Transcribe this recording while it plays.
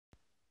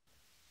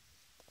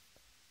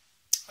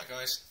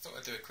guys, thought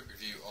I'd do a quick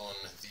review on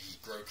the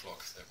Gro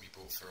Clock that we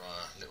bought for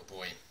our little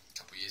boy a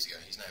couple of years ago.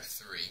 He's now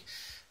 3.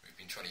 We've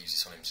been trying to use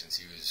this on him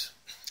since he was,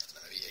 I don't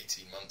know, maybe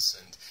 18 months,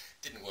 and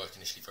didn't work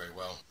initially very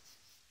well.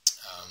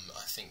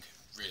 I think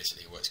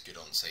realistically it works good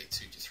on, say,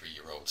 2 to 3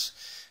 year olds,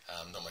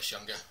 not much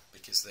younger,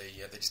 because they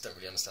just don't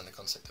really understand the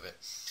concept of it.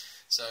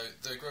 So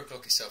the Gro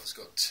Clock itself has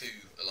got 2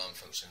 alarm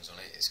functions on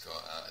it. It's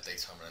got a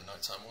daytime and a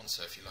nighttime one,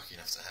 so if you're lucky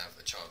enough to have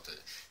a child that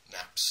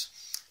naps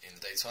in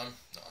the daytime,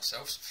 not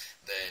ourselves,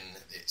 then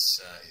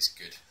it's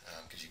good,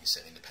 because you can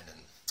set an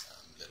independent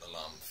little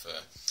alarm for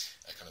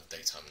a kind of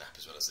daytime nap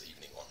as well as the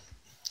evening one.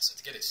 So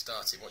to get it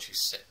started, once you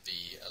set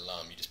the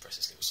alarm, you just press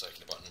this little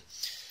circular button,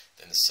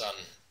 then the sun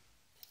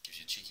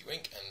gives you a cheeky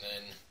wink and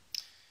then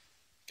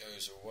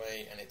goes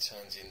away and it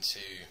turns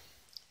into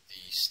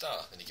the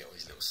star. Then you get all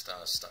these little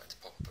stars starting to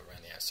pop up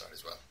around the outside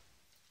as well.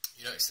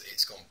 You notice that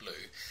it's gone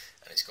blue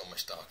and it's gone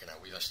much darker now.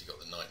 We've actually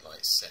got the night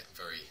lights set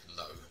very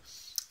low,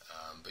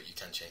 but you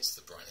can change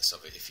the brightness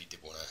of it if you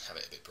did want to have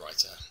it a bit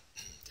brighter,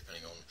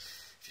 depending on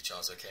if your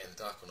child's okay in the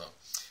dark or not.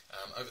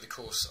 Over the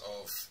course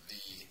of the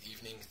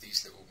evening,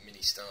 these little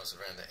mini stars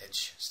around the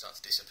edge start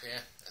to disappear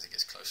as it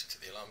gets closer to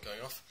the alarm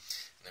going off,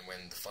 and then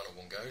when the final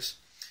one goes,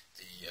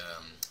 the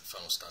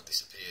final star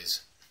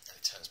disappears and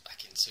it turns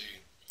back into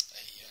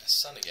a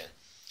sun again.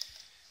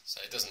 So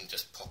it doesn't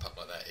just pop up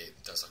like that, it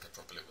does like a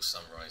proper little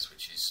sunrise,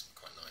 which is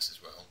quite nice as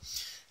well.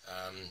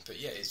 But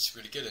yeah, it's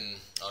really good, and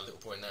our little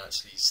boy now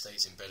actually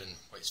stays in bed and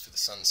waits for the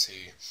sun to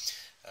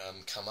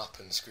come up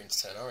and the screen to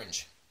turn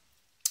orange.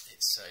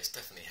 It's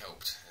definitely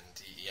helped, and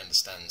he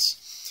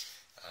understands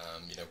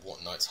you know,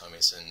 what nighttime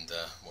is and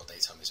what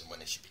daytime is and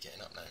when he should be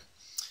getting up now.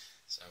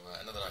 So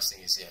another nice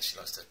thing is he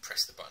actually likes to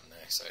press the button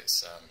there, so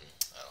it's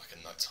like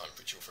a nighttime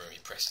ritual for him. He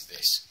presses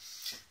this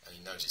and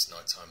he knows it's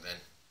nighttime then,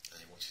 and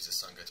he watches the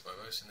sun go to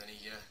Bobos, and then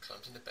he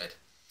climbs into bed.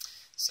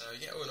 So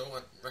yeah, all in all,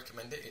 I'd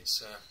recommend it. It's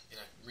you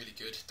know, really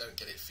good. Don't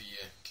get it for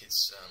your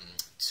kids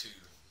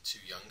too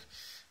young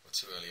or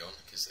too early on,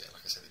 because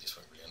like I said, they just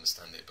won't really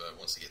understand it. But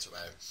once they get to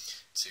about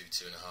 2,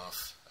 2.5,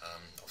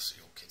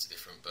 obviously all kids are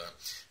different, but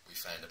we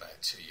found about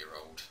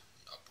 2-year-old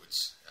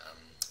upwards,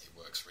 it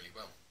works really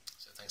well.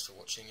 So thanks for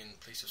watching, and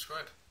please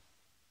subscribe.